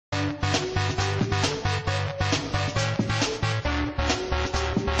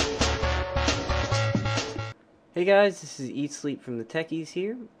Hey guys, this is Eatsleep from the Techies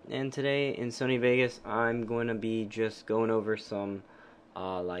here, and today in Sony Vegas I'm going to be just going over some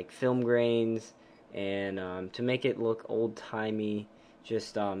like film grains and to make it look old-timey,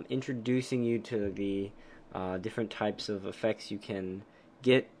 just introducing you to the different types of effects you can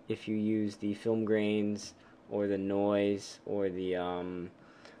get if you use the film grains or the noise or the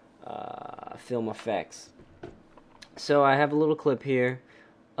film effects. So I have a little clip here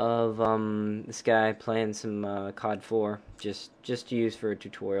of this guy playing some COD 4 just to use for a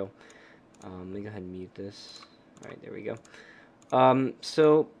tutorial. Let me go ahead and mute this. Alright, there we go.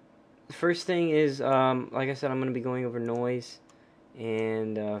 So the first thing is, like I said, I'm going to be going over noise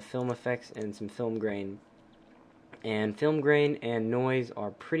and film effects and some film grain. And film grain and noise are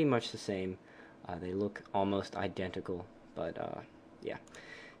pretty much the same. They look almost identical, but yeah.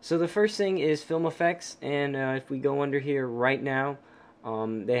 So the first thing is film effects, and if we go under here right now,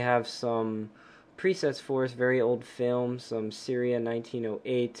 they have some presets for us, very old films, some Syria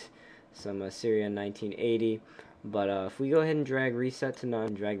 1908, some Syria 1980, but if we go ahead and drag reset to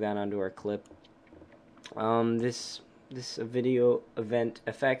none, drag that onto our clip, this video event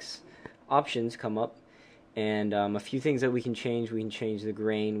effects options come up, and a few things that we can change the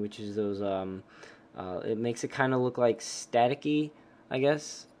grain, which is those, it makes it kind of look like staticky, I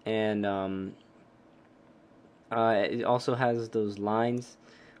guess, and it also has those lines,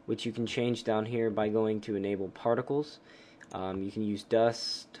 which you can change down here by going to enable particles. You can use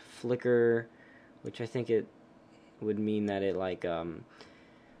dust, flicker, which I think it would mean that it like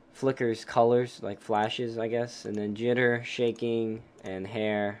flickers colors, like flashes, I guess, and then jitter, shaking, and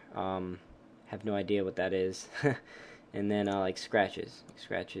hair. Have no idea what that is. And then like scratches.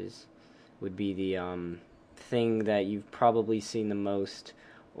 Scratches would be the thing that you've probably seen the most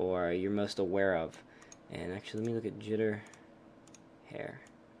or you're most aware of. And actually, let me look at jitter, hair.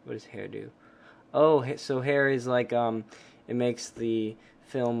 What does hair do? Oh, so hair is like it makes the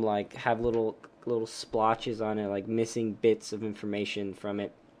film like have little splotches on it, like missing bits of information from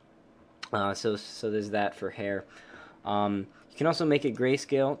it. So there's that for hair. You can also make it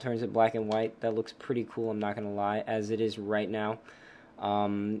grayscale, turns it black and white. That looks pretty cool, I'm not gonna lie, as it is right now.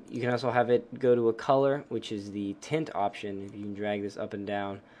 You can also have it go to a color, which is the tint option. If you can drag this up and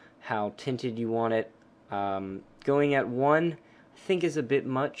down, how tinted you want it. Going at 1 I think is a bit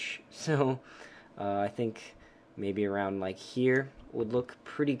much, so I think maybe around like here would look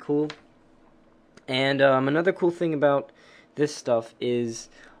pretty cool. And another cool thing about this stuff is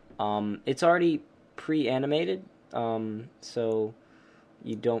it's already pre-animated, so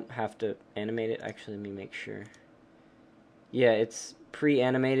you don't have to animate it. Actually, let me make sure. Yeah, it's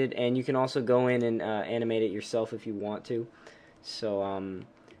pre-animated, and you can also go in and animate it yourself if you want to. So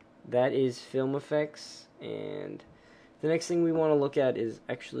that is film effects, and the next thing we want to look at is,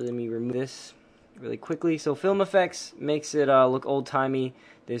 actually, let me remove this really quickly. So film effects makes it look old-timey.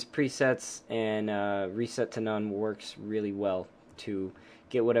 There's presets, and reset to none works really well to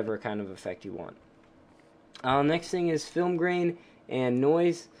get whatever kind of effect you want. Next thing is film grain and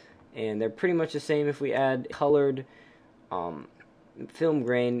noise, and they're pretty much the same. If we add colored film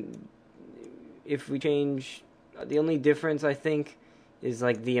grain, if we change, the only difference I think is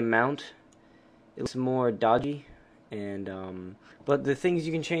like the amount. It looks more dodgy, and but the things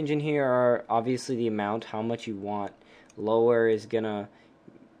you can change in here are obviously the amount, how much you want. Lower is gonna,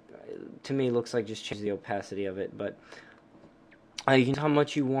 to me, looks like just change the opacity of it, but you can how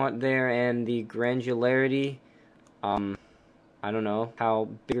much you want there, and the granularity. I don't know how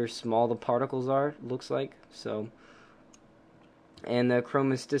big or small the particles are. Looks like so. And the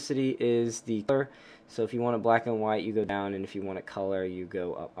chromaticity is the color. So if you want it black and white, you go down, and if you want it color, you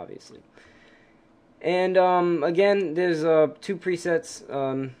go up, obviously. And again, there's 2 presets,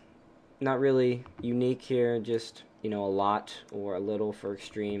 not really unique here, just, you know, a lot or a little for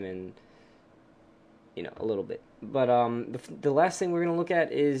extreme, and, you know, a little bit. But the last thing we're going to look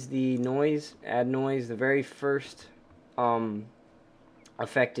at is the noise, add noise, the very first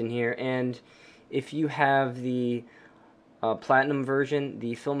effect in here. And if you have the platinum version,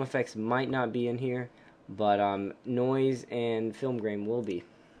 the film effects might not be in here, but noise and film grain will be.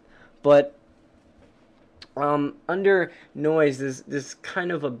 But under noise, there's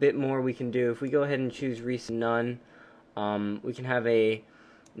kind of a bit more we can do. If we go ahead and choose reset none, we can have a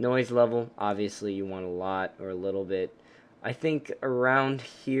noise level. Obviously, you want a lot or a little bit. I think around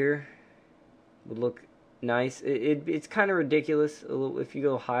here would look nice. It's kind of ridiculous if you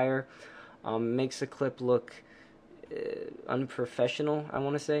go higher. Makes the clip look unprofessional, I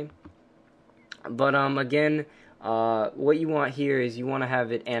want to say. But again, what you want here is you want to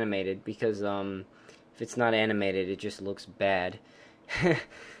have it animated, because if it's not animated, it just looks bad.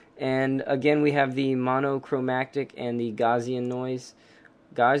 And again, we have the monochromatic and the Gaussian noise.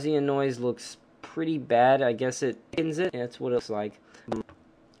 Gaussian noise looks pretty bad. I guess it thickens it. That's what it looks like.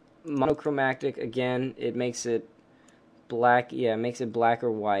 Monochromatic, again, it makes it black. Yeah, it makes it black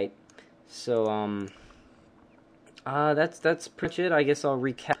or white. So that's pretty much it. I guess I'll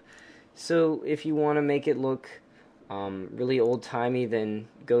recap. So if you want to make it look really old-timey, then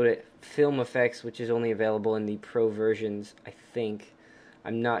go to Film Effects, which is only available in the Pro versions, I think.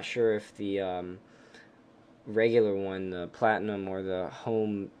 I'm not sure if the regular one, the Platinum or the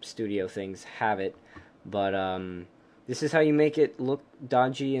Home Studio things, have it. But this is how you make it look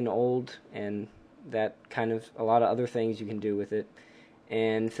dodgy and old, and that kind of a lot of other things you can do with it.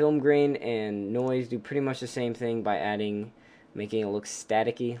 And film grain and noise do pretty much the same thing by making it look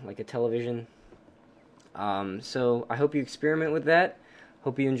staticky like a television. So I hope you experiment with that.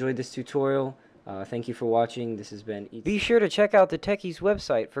 Hope you enjoyed this tutorial. Thank you for watching. This has been Eatsleep. Be sure to check out the Techies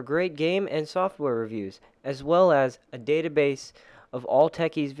website for great game and software reviews, as well as a database of all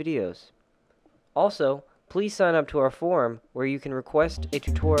Techies videos. Also, please sign up to our forum where you can request a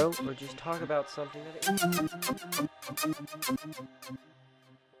tutorial or just talk about something that